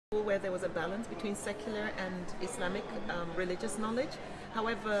where there was a balance between secular and Islamic religious knowledge.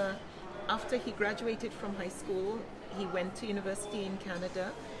 However, after he graduated from high school, he went to university in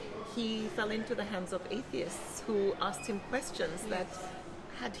Canada. He fell into the hands of atheists who asked him questions that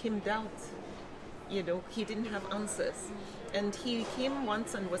had him doubt. You know, he didn't have answers. And he came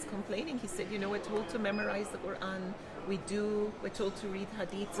once and was complaining. He said, you know, we're told to memorize the Quran. We're told to read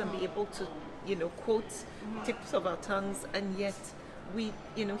hadiths and be able to, you know, quote tips of our tongues. And yet he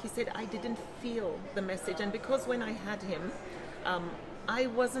said, I didn't feel the message. And because when I had him, I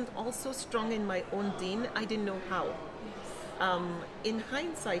wasn't also strong in my own deen. I didn't know how. In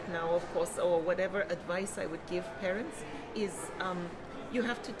hindsight now, of course, or whatever advice I would give parents is you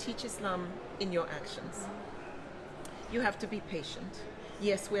have to teach Islam in your actions. You have to be patient.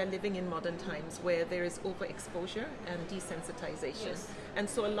 Yes, we are living in modern times where there is overexposure and desensitization. Yes. And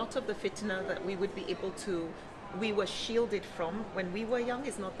so a lot of the fitna that we would be able to, we were shielded from when we were young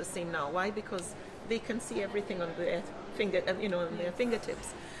is not the same now. Why? Because they can see everything on their on their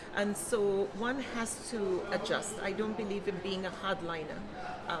fingertips. And so one has to adjust. I don't believe in being a hardliner.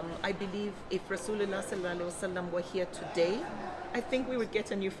 I believe if Rasulullah sallallahu alaihi wasallam were here today, I think we would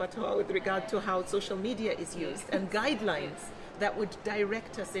get a new fatwa with regard to how social media is used and guidelines that would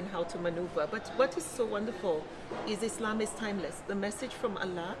direct us in how to maneuver. But what is so wonderful is Islam is timeless. The message from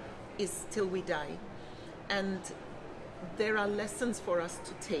Allah is till we die. And there are lessons for us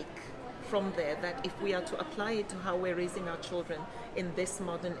to take from there that if we are to apply it to how we're raising our children in this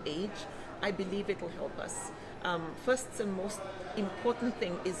modern age, I believe it will help us. First and most important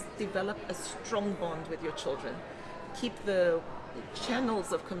thing is develop a strong bond with your children. Keep the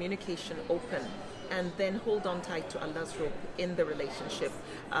channels of communication open and then hold on tight to Allah's rope in the relationship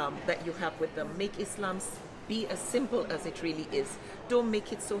that you have with them. Make Islam be as simple as it really is. Don't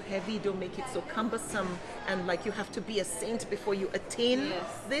make it so heavy, don't make it so cumbersome and like you have to be a saint before you attain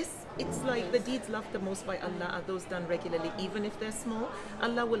this. It's like the deeds loved the most by Allah are those done regularly, even if they're small.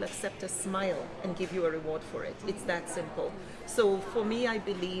 Allah will accept a smile and give you a reward for it. It's that simple. So for me, I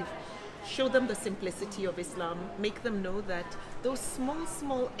believe show them the simplicity of Islam. Make them know that those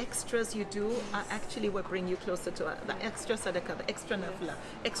small extras you do are actually what bring you closer to the extra sadaqah, the extra nafla,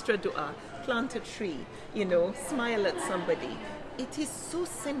 extra dua, plant a tree, smile at somebody. It is so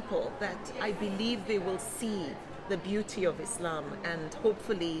simple that I believe they will see the beauty of Islam and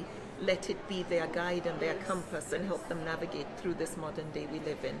hopefully let it be their guide and their compass and help them navigate through this modern day we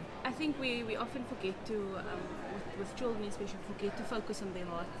live in. I think we often forget to, with children especially, forget to focus on their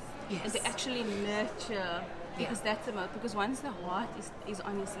hearts. Yes. And to actually nurture, because that's the most, because once the heart is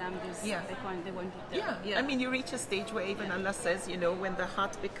on Islam, they won't be there. Yeah. I mean, you reach a stage where even Allah says, when the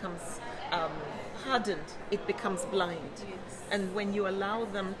heart becomes hardened, it becomes blind. Yes. And when you allow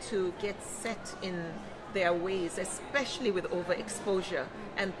them to get set in their ways, especially with overexposure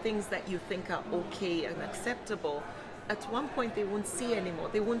and things that you think are okay and acceptable, at one point they won't see anymore.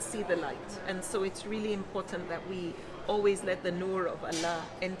 They won't see the light. And so it's really important that we always let the nur of Allah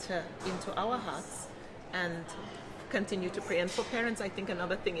enter into our hearts and continue to pray. And for parents, I think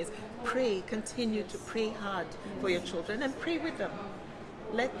another thing is pray, continue to pray hard for your children and pray with them.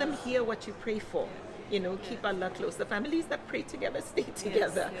 Let them hear what you pray for. Keep Allah close. The families that pray together stay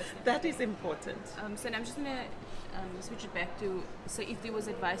together. Yes. That is important. So I'm just going to switch it back to, so if there was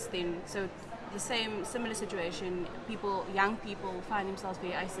advice then, so the similar situation, young people find themselves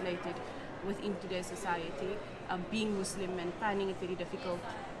very isolated within today's society, being Muslim and finding it very difficult,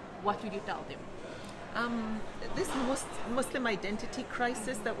 what would you tell them? This Muslim identity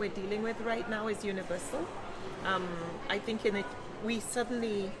crisis that we're dealing with right now is universal. I think in it, we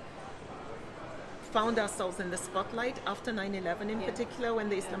suddenly found ourselves in the spotlight after 9/11 in particular, when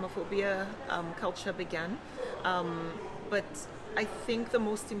the Islamophobia culture began. But I think the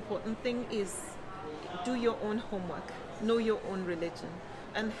most important thing is do your own homework, know your own religion,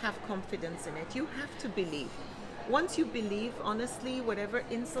 and have confidence in it. You have to believe. Once you believe, honestly, whatever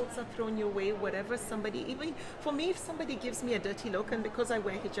insults are thrown your way, whatever even for me, if somebody gives me a dirty look, and because I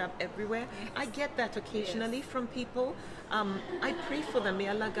wear hijab everywhere, I get that occasionally from people, I pray for them, may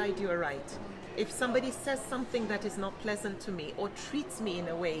Allah guide you aright. If somebody says something that is not pleasant to me or treats me in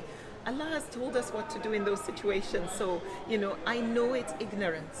a way, Allah has told us what to do in those situations. So, I know it's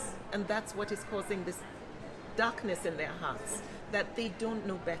ignorance, and that's what is causing this darkness in their hearts, that they don't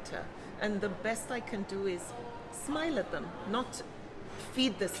know better. And the best I can do is smile at them, not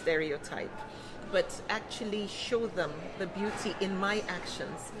feed the stereotype, but actually show them the beauty in my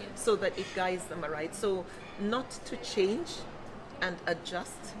actions so that it guides them aright. So not to change and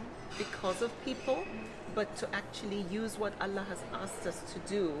adjust because of people, but to actually use what Allah has asked us to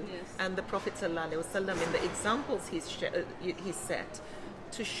do. Yes. And the Prophet ﷺ, in the examples he set,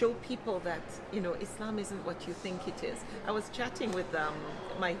 to show people that, you know, Islam isn't what you think it is. I was chatting with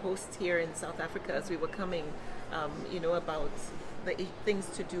my host here in South Africa as we were coming, you know, about the things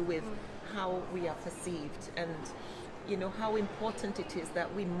to do with how we are perceived, and you know how important it is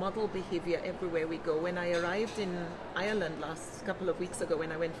that we model behavior everywhere we go. When I arrived in Ireland last couple of weeks ago,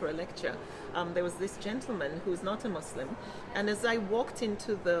 when I went for a lecture, there was this gentleman who's not a Muslim, and as I walked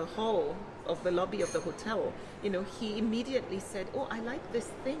into the hall of the lobby of the hotel, you know, he immediately said, "Oh, I like this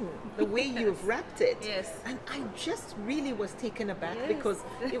thing, the way you've wrapped it." Yes. And I just really was taken aback, Yes. because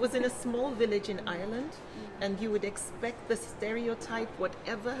it was in a small village in Ireland, and you would expect the stereotype,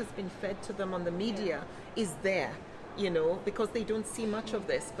 whatever has been fed to them on the media, is there, you know, because they don't see much of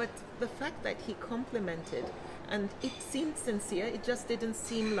this. But the fact that he complimented, and it seemed sincere, it just didn't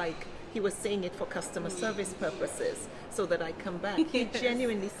seem like he was saying it for customer service purposes so that I come back. He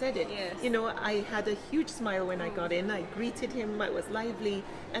genuinely said it. Yes. You know, I had a huge smile when I got in. I greeted him. I was lively,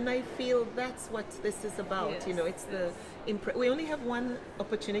 and I feel that's what this is about. Yes. You know, it's the we only have one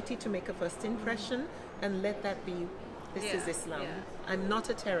opportunity to make a first impression, and let that be, this is Islam. I'm not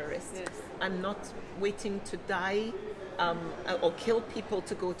a terrorist. Yes. I'm not waiting to die or kill people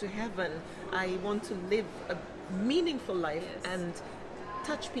to go to heaven. I want to live a meaningful life and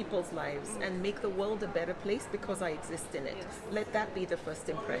touch people's lives and make the world a better place because I exist in it. Yes. Let that be the first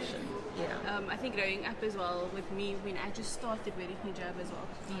impression. Yeah. I think growing up as well with me, when I just started wearing hijab as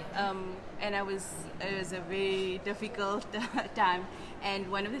well, and it was a very difficult time.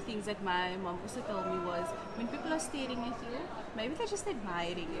 And one of the things that my mom also told me was, when people are staring at you, maybe they're just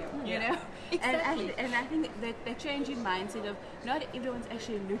admiring you, you know? Exactly. And I think that the change in mindset of not everyone's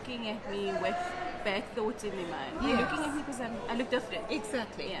actually looking at me with bad thoughts in their mind. They're looking at me because I look different.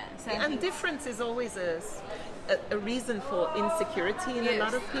 Exactly. Yeah. So and difference is always a reason for insecurity in a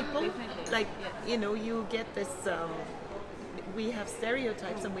lot of people. Definitely. Like, you know, you get this, we have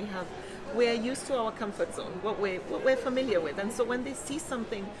stereotypes, and we're used to our comfort zone, what we're familiar with. And so when they see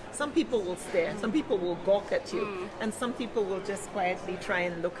something, some people will stare, some people will gawk at you, and some people will just quietly try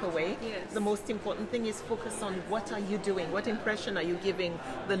and look away. Yes. The most important thing is focus on what are you doing, what impression are you giving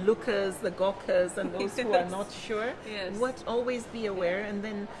the lookers, the gawkers, and those who are not sure. Yes. What, always be aware, and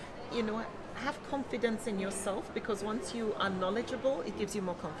then, you know, have confidence in yourself, because once you are knowledgeable, it gives you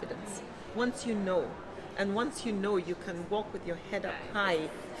more confidence. Once you know, and once you know, you can walk with your head up high,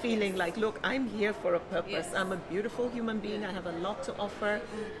 feeling like, look, I'm here for a purpose. Yes. I'm a beautiful human being. I have a lot to offer,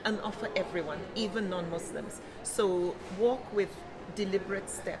 and offer everyone, even non-Muslims. So walk with deliberate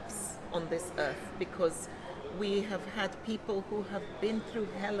steps on this earth, because we have had people who have been through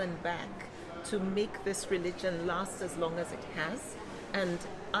hell and back to make this religion last as long as it has. And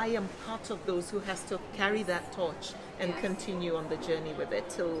I am part of those who has to carry that torch and continue on the journey with it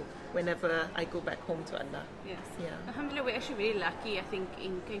till whenever I go back home to Allah. Yes. Yeah. Alhamdulillah, we're actually very lucky, I think,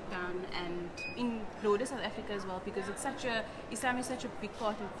 in Cape Town and in broader South Africa as well, because it's Islam is such a big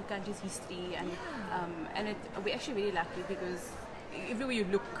part of the country's history, and we're actually really lucky because everywhere you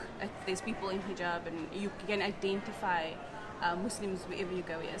look, there's people in hijab, and you can identify Muslims wherever you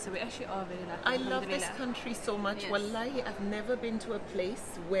go. Yeah, so we actually are very lucky. I love this country so much. Yes. Wallahi, I've never been to a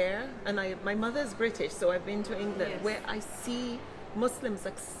place where, and my mother's British, so I've been to England, Yes. where I see Muslims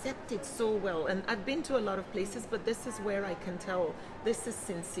accepted so well. And I've been to a lot of places, but this is where I can tell this is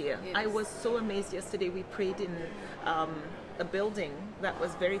sincere. Yes. I was so amazed yesterday. We prayed in a building that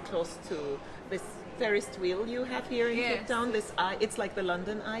was very close to this Ferris wheel you have here in Cape Town, this eye, it's like the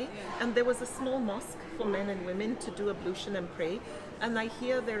London Eye, and there was a small mosque for men and women to do ablution and pray. And I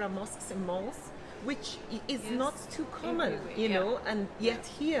hear there are mosques in malls, which is not too common, you know, and yet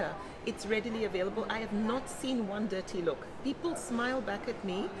here it's readily available. I have not seen one dirty look. People smile back at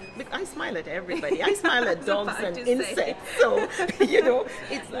me. I smile at everybody. I smile at dogs and insects. So, you know,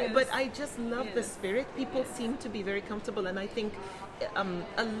 it's like, but I just love the spirit. People seem to be very comfortable, and I think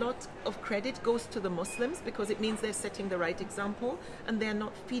a lot of credit goes to the Muslims, because it means they're setting the right example and they're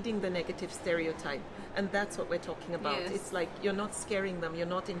not feeding the negative stereotype. And that's what we're talking about. Yes. It's like you're not scaring them, you're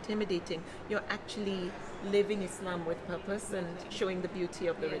not intimidating, you're actually living Islam with purpose and showing the beauty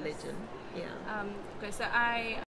of the religion. Yeah. Okay, so I